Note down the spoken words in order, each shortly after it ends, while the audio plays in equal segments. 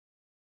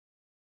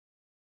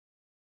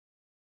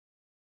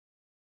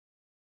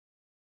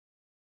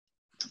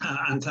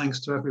and thanks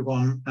to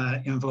everyone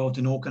involved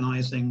in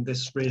organising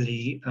this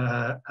really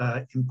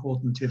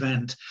important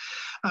event.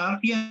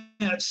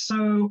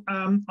 So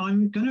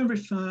I'm going to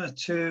refer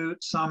to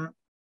some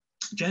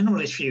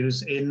general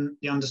issues in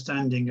the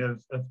understanding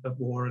of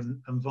war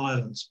and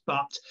violence,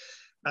 but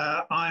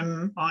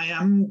I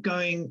am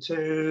going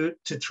to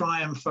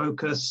try and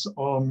focus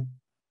on,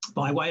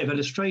 by way of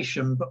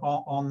illustration, but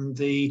on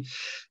the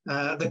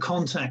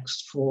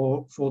context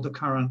for the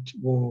current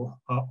war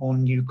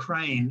on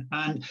Ukraine.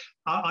 And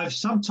I've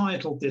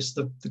subtitled this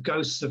the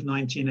Ghosts of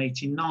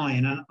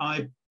 1989, and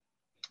I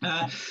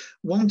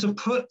want to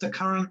put the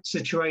current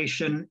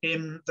situation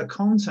in the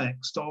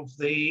context of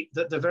the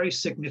very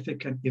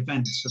significant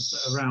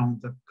events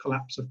around the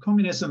collapse of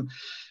communism,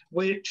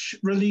 which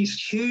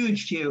released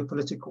huge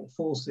geopolitical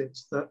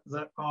forces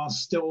that are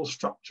still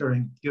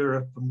structuring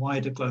Europe and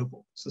wider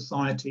global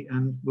society,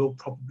 and will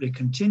probably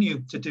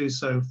continue to do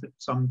so for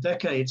some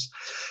decades.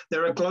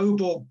 There are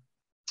global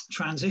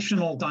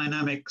transitional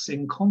dynamics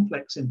in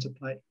complex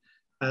interplay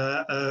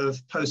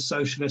of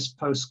post-socialist,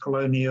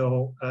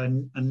 post-colonial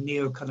and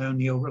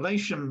neo-colonial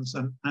relations,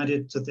 and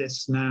added to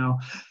this now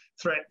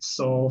threats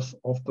of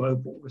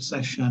global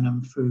recession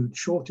and food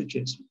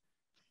shortages.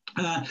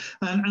 And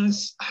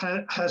as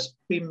has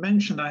been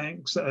mentioned, I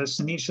think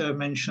Sunita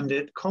mentioned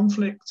it,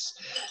 conflicts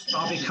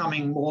are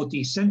becoming more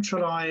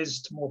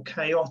decentralized, more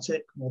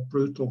chaotic, more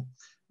brutal,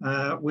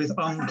 with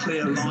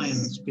unclear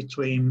lines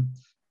between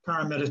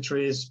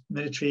paramilitaries,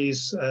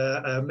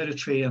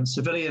 military and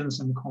civilians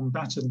and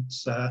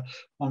combatants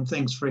on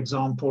things, for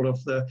example,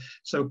 of the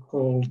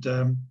so-called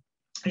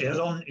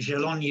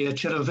Zieloni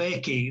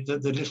Cheroveki, the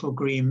little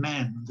green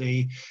men,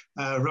 the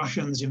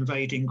Russians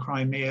invading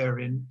Crimea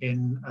in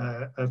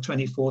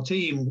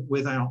 2014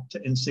 without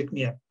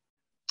insignia,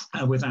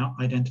 without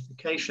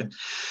identification.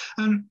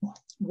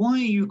 Why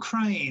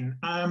Ukraine?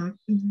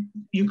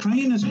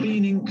 Ukraine has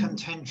been in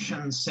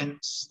contention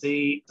since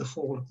the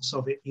fall of the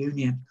Soviet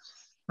Union.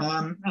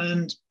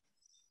 And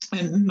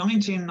in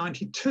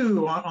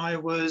 1992, I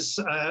was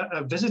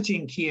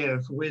visiting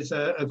Kiev with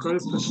a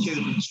group of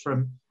students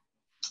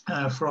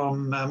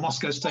from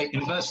Moscow State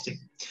University,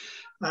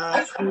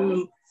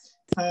 who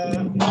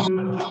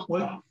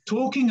were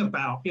talking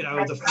about,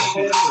 the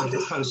future of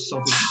the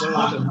post-Soviet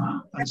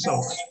world and so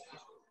on.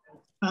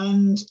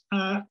 And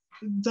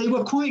they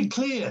were quite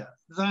clear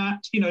that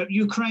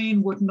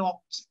Ukraine would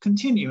not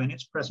continue in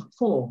its present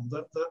form,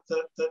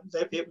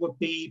 that it would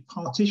be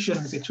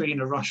partitioned between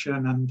a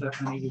Russian and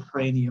a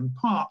Ukrainian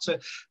part. So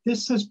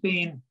this has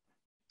been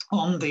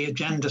on the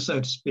agenda,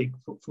 so to speak,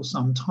 for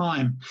some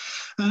time.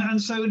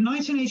 And so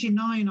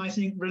 1989, I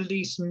think,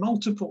 released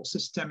multiple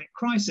systemic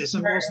crises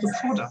and was the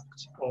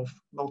product of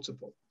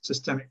multiple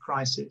systemic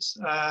crises.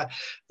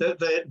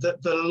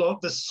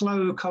 The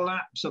slow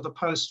collapse of the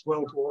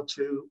post-World War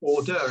II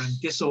order and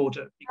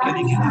disorder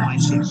beginning in the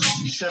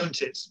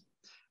 1970s,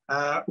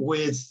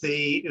 with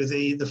the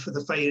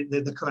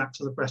collapse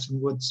of the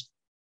Bretton Woods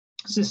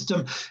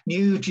system,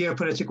 new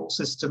geopolitical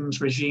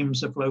systems,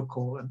 regimes of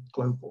local and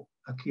global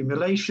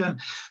accumulation,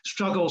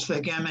 struggles for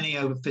hegemony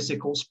over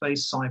physical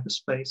space,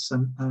 cyberspace,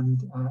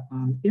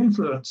 and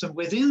influence. And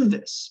within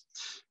this,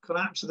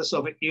 collapse of the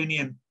Soviet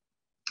Union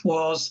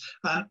was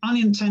an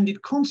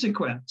unintended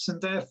consequence, and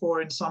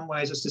therefore in some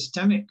ways a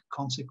systemic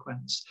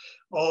consequence,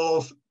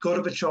 of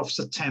Gorbachev's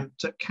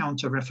attempt at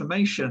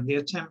counter-reformation, the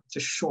attempt to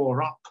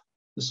shore up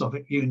the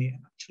Soviet Union.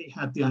 Actually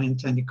had the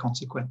unintended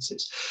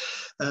consequences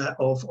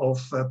of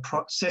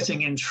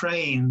setting in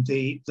train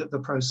the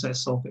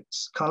process of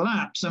its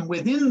collapse. And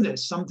within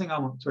this, something I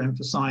want to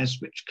emphasize,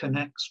 which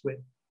connects with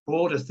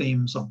broader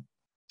themes on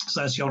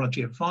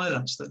sociology of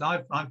violence that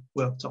I've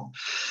worked on,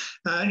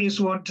 is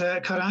what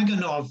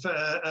Karaganov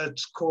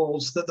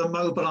calls the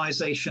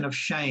mobilization of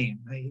shame.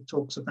 He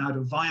talks about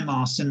a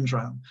Weimar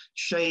syndrome,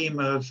 shame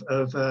of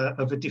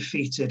a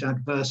defeated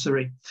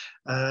adversary.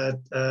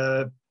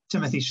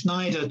 Timothy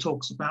Snyder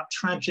talks about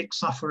tragic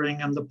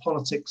suffering and the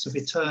politics of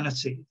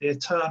eternity, the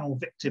eternal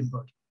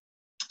victimhood.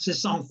 This is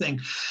something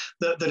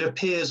that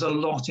appears a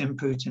lot in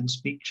Putin's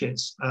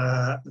speeches,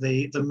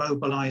 the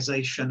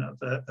mobilization of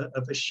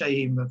a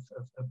shame of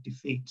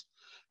defeat.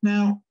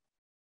 Now,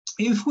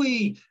 if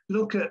we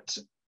look at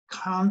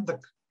the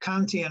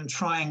Kantian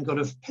triangle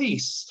of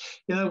peace,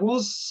 there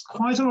was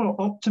quite a lot of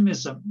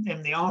optimism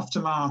in the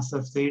aftermath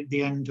of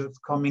the end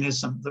of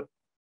communism,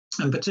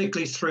 and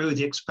particularly through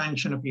the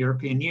expansion of the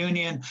European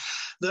Union,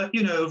 that,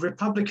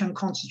 republican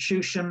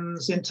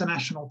constitutions,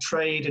 international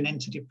trade and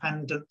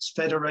interdependence,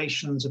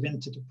 federations of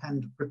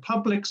interdependent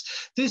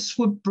republics, this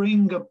would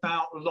bring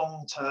about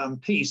long-term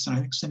peace. And I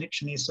think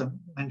Sinitsynisa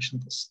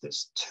mentioned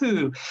this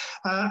too.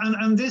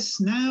 And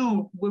this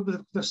now, with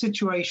the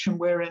situation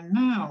we're in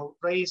now,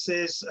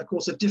 raises, of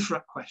course, a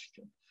different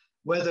question: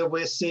 whether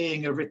we're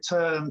seeing a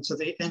return to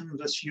the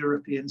endless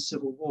European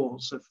civil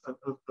wars of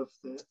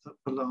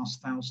the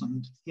last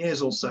 1,000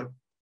 years or so.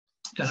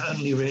 Can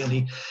only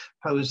really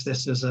pose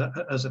this as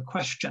a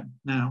question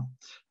now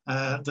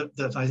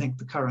that I think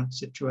the current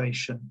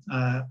situation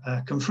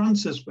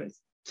confronts us with.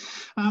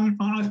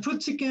 I've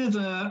put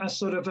together a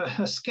sort of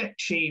a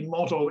sketchy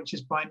model, which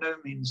is by no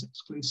means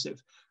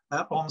exclusive,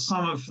 on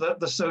some of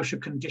the social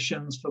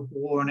conditions for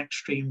war and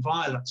extreme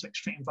violence.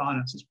 Extreme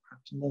violence is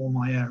perhaps more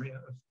my area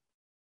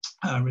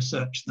of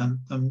research than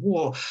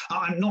war.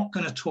 I'm not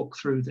going to talk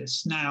through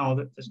this now,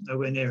 that there's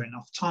nowhere near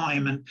enough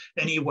time, and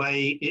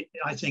anyway,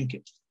 I think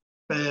it's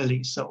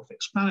fairly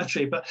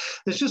self-explanatory, but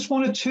there's just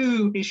one or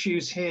two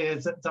issues here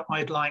that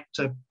I'd like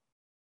to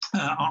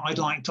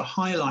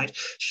highlight.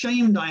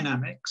 Shame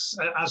dynamics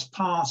as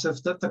part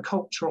of the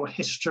cultural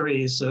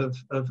histories of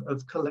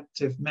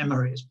collective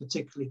memories,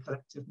 particularly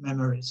collective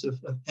memories of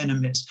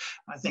enemies.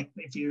 I think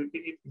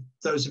if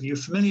those of you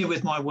familiar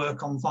with my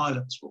work on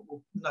violence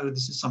will know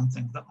this is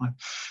something that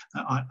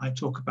I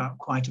talk about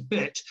quite a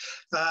bit.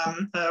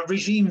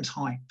 Regime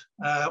type,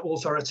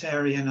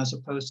 authoritarian as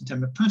opposed to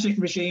democratic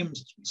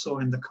regimes, as we saw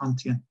in the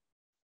Kantian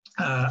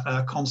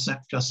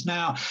concept just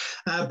now,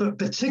 but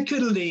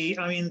particularly,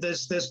 I mean,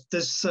 there's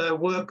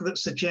work that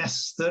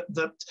suggests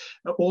that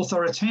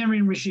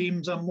authoritarian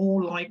regimes are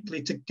more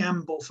likely to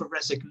gamble for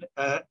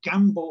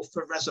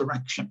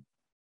resurrection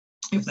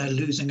if they're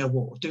losing a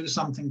war, do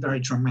something very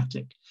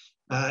dramatic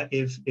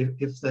if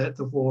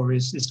the war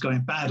is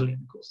going badly.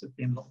 And of course, there've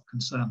been a lot of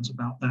concerns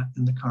about that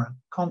in the current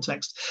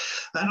context.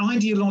 An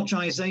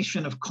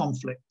ideologization of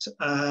conflict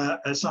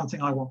is something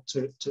I want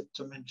to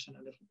mention a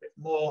little bit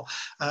more.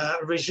 A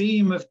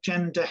regime of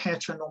gender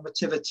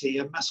heteronormativity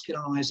and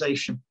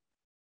masculinization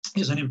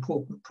is an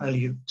important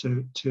prelude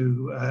to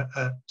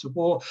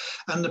war,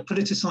 and the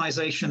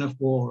politicization of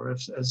war,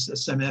 as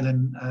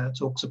Semelin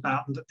talks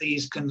about, and that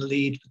these can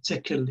lead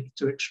particularly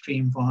to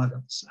extreme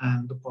violence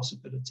and the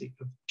possibility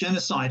of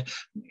genocide,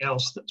 something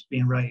else that's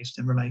been raised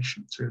in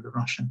relation to the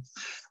Russian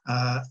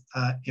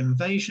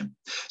invasion.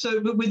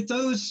 So, but with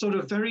those sort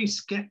of very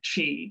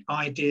sketchy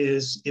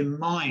ideas in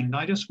mind,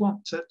 I just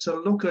want to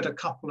look at a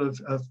couple of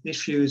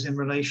issues in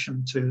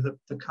relation to the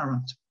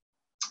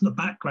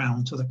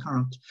background to the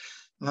current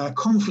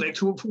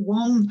conflict.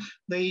 One,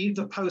 the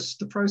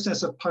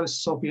process of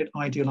post-Soviet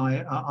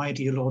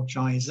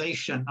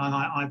ideologization, and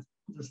I've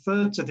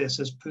referred to this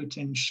as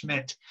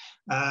Putin-Schmidt,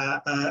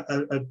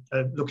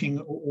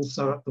 looking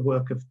also at the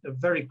work of a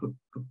very good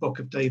book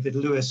of David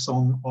Lewis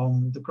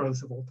on the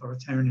growth of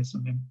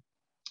authoritarianism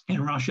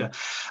in Russia,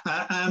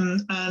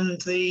 and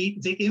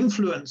the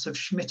influence of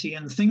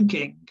Schmittian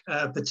thinking,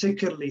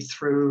 particularly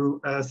through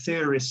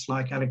theorists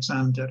like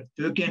Alexander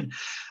Dugin,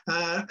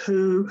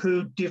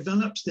 who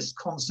develops this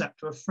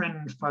concept of a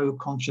friend-foe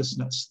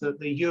consciousness, that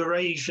the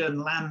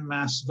Eurasian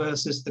landmass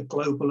versus the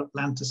global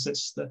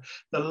Atlanticist, the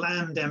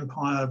land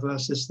empire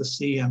versus the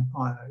sea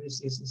empire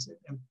is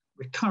a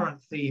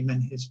recurrent theme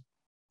in his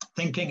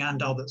thinking,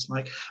 and others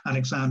like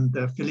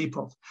Alexander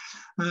Filipov.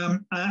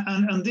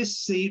 And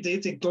this,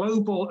 the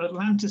global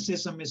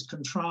Atlanticism is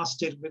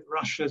contrasted with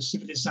Russia's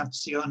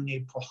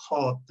civilizazioni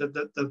pochod,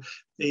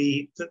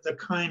 the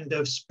kind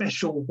of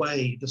special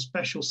way, the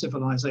special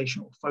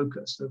civilizational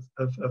focus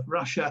of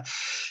Russia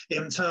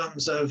in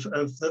terms of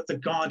the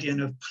guardian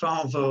of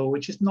Pravo,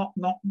 which is not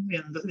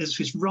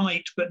is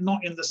right, but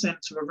not in the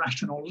sense of a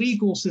rational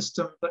legal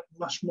system, but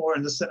much more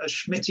in the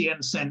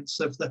Schmittian sense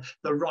of the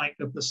right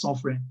of the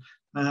sovereign.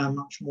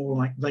 Much more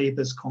like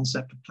Weber's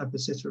concept of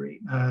plebiscitary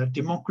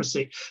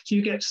democracy. So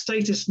you get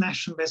statist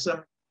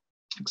nationalism,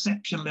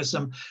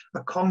 exceptionalism,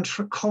 a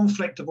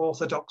conflict of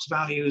orthodox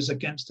values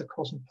against a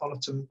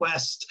cosmopolitan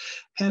West,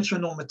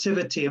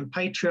 heteronormativity and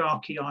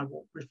patriarchy, I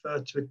will refer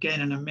to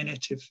again in a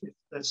minute if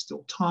there's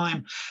still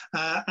time,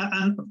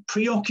 and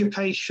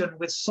preoccupation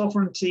with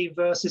sovereignty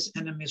versus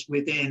enemies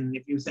within,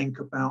 if you think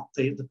about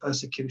the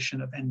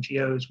persecution of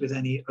NGOs with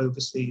any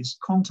overseas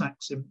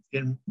contacts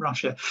in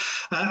Russia.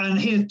 And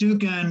here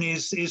Dugin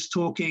is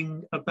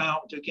talking,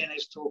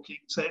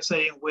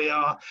 saying we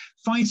are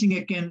fighting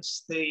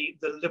against the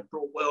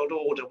liberal world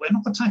order. We're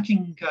not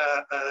attacking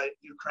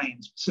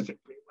Ukraine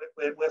specifically.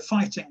 We're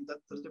fighting the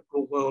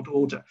liberal world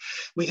order.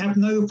 We have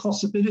no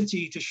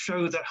possibility to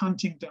show that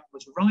Huntington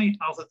was right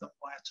other than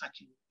by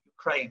attacking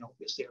Ukraine,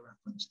 obviously a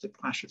reference to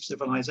clash of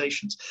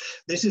civilizations.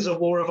 This is a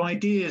war of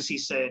ideas, he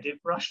said. If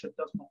Russia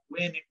does not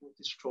win, it will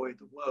destroy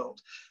the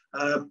world.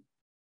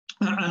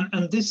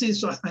 And this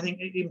is, I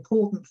think,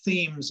 important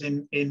themes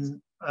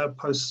in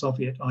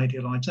post-Soviet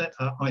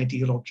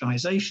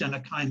ideologization,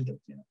 a kind of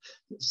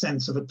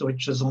sense of a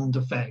Deutsche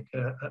Sonderweg,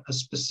 a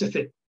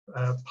specific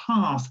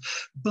path,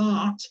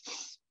 but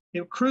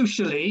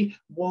crucially,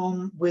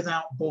 one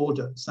without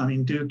borders. I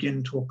mean,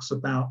 Dugin talks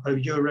about a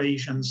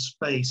Eurasian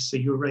space, a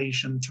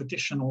Eurasian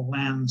traditional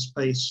land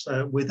space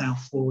without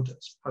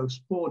borders,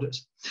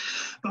 post-borders.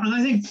 But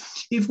I think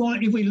if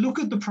we look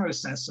at the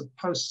process of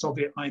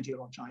post-Soviet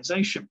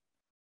ideologization,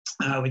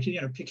 which,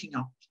 picking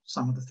up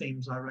some of the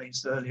themes I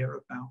raised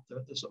earlier about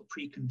the sort of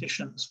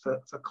preconditions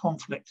for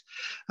conflict.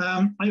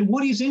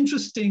 What is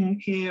interesting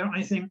here,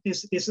 I think,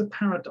 is a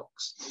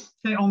paradox.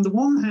 Okay, on the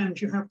one hand,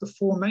 you have the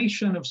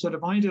formation of sort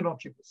of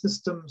ideological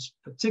systems,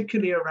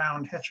 particularly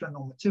around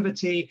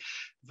heteronormativity,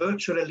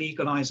 virtual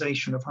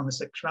illegalization of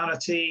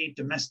homosexuality,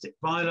 domestic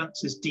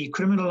violence is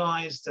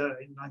decriminalized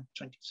in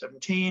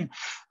 2017,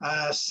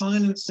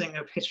 silencing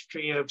of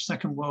history of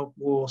Second World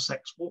War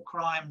sex war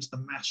crimes, the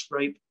mass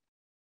rape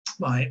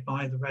by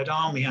the Red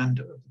Army, and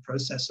the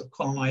process of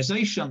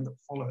colonization that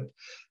followed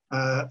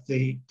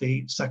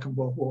the Second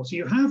World War. So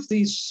you have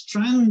these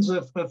strands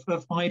of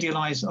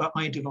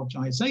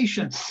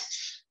ideologization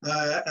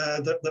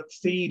that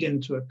feed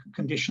into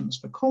conditions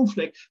for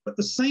conflict, but at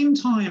the same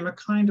time, a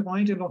kind of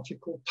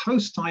ideological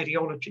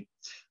post-ideology,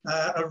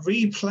 a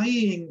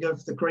replaying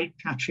of the Great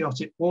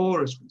Patriotic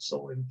War, as we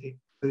saw in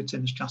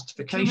Putin's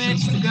justification. 2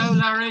 minutes to go,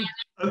 Larry.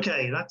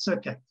 Okay, that's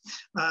okay.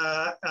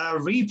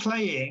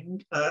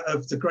 Replaying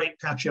of the Great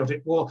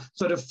Patriotic War,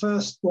 sort of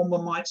first, one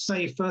might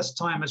say, first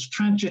time as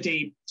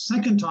tragedy,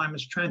 second time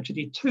as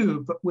tragedy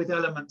too, but with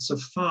elements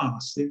of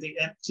farce, the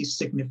empty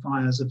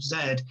signifiers of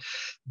Z,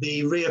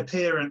 the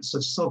reappearance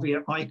of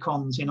Soviet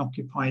icons in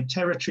occupied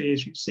territory,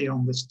 as you see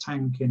on this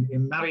tank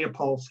in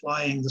Mariupol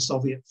flying the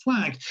Soviet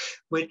flag,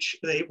 which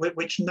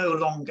no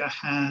longer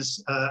has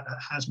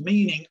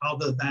meaning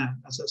other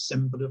than as a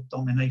symbol of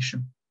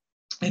domination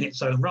in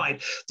its own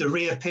right. The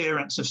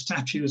reappearance of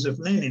statues of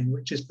Lenin,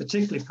 which is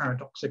particularly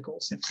paradoxical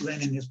since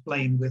Lenin is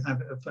blamed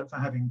for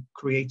having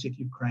created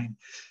Ukraine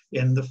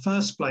in the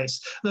first place.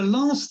 The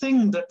last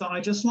thing that I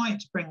just like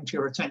to bring to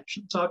your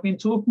attention, so I've been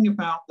talking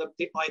about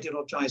the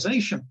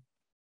ideologization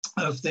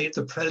of the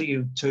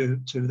prelude to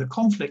the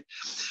conflict,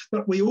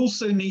 but we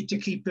also need to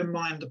keep in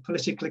mind the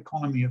political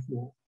economy of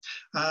war.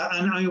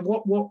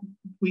 What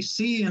we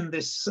see in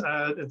this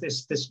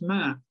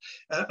map,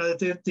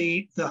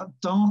 the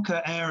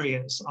darker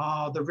areas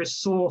are the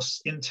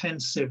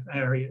resource-intensive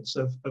areas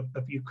of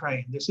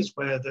Ukraine. This is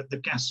where the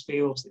gas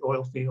fields, the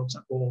oil fields,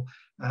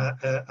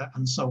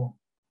 and so on.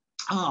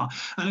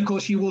 And of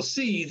course, you will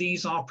see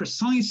these are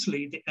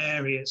precisely the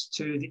areas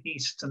to the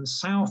east and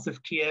south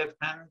of Kiev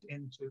and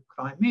into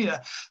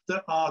Crimea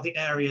that are the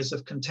areas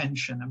of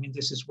contention. I mean,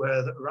 this is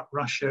where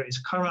Russia is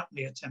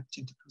currently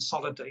attempting to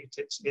consolidate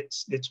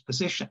its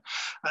position.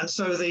 And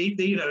so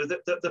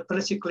the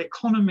political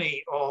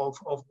economy of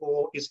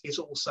war is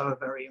also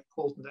very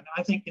important. And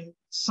I think in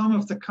some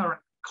of the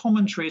current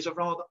commentary is a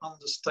rather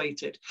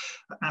understated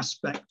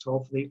aspect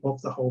of the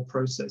whole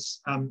process.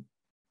 I'm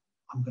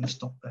going to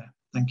stop there.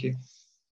 Thank you.